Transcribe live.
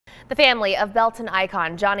The family of Belton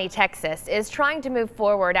icon Johnny Texas is trying to move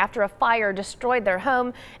forward after a fire destroyed their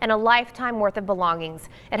home and a lifetime worth of belongings.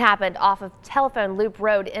 It happened off of Telephone Loop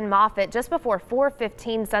Road in Moffett just before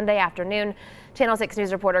 4:15 Sunday afternoon. Channel 6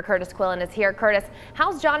 News reporter Kurtis Quillin is here. Curtis,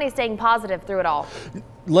 how's Johnny staying positive through it all?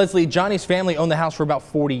 Leslie, Johnny's family owned the house for about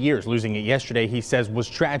 40 years. Losing it yesterday, he says, was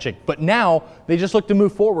tragic. But now they just look to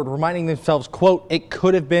move forward, reminding themselves, quote, it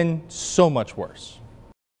could have been so much worse.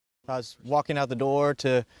 I was walking out the door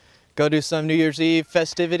to go do some New Year's Eve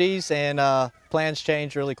festivities, and plans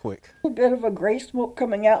changed really quick. A bit of a gray smoke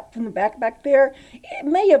coming out from the back there. It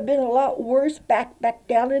may have been a lot worse back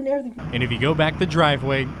down in there. And if you go back the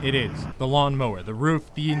driveway, it is. The lawnmower, the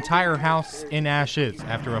roof, the entire house in ashes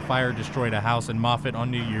after a fire destroyed a house in Moffett on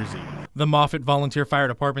New Year's Eve. The Moffett Volunteer Fire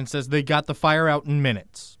Department says they got the fire out in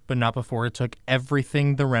minutes, but not before it took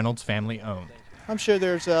everything the Reynolds family owned. I'm sure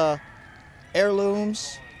there's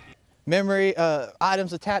heirlooms, memory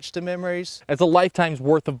items attached to memories. As a lifetime's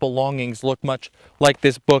worth of belongings look much like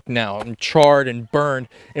this book now, and charred and burned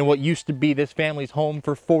in what used to be this family's home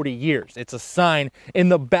for 40 years. It's a sign in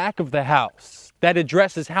the back of the house that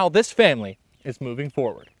addresses how this family is moving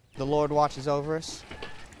forward. The Lord watches over us.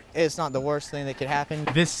 It's not the worst thing that could happen.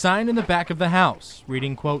 This sign in the back of the house,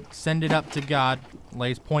 reading, quote, send it up to God,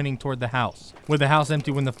 lays pointing toward the house. With the house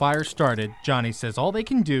empty when the fire started, Johnny says all they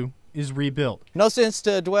can do is rebuild. No sense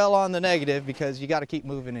to dwell on the negative because you got to keep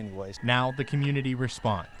moving anyways. Now the community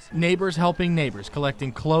responds. Neighbors helping neighbors,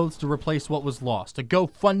 collecting clothes to replace what was lost. A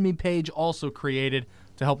GoFundMe page also created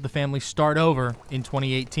to help the family start over in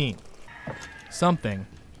 2018. Something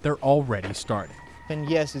they're already starting. And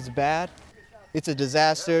yes, it's bad. It's a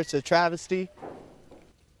disaster. It's a travesty.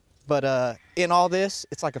 But in all this,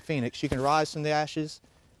 it's like a phoenix. You can rise from the ashes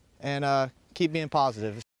and keep being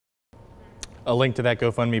positive. A link to that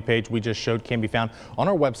GoFundMe page we just showed can be found on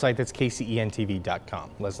our website. That's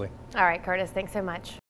kcentv.com. Leslie. All right, Curtis, thanks so much.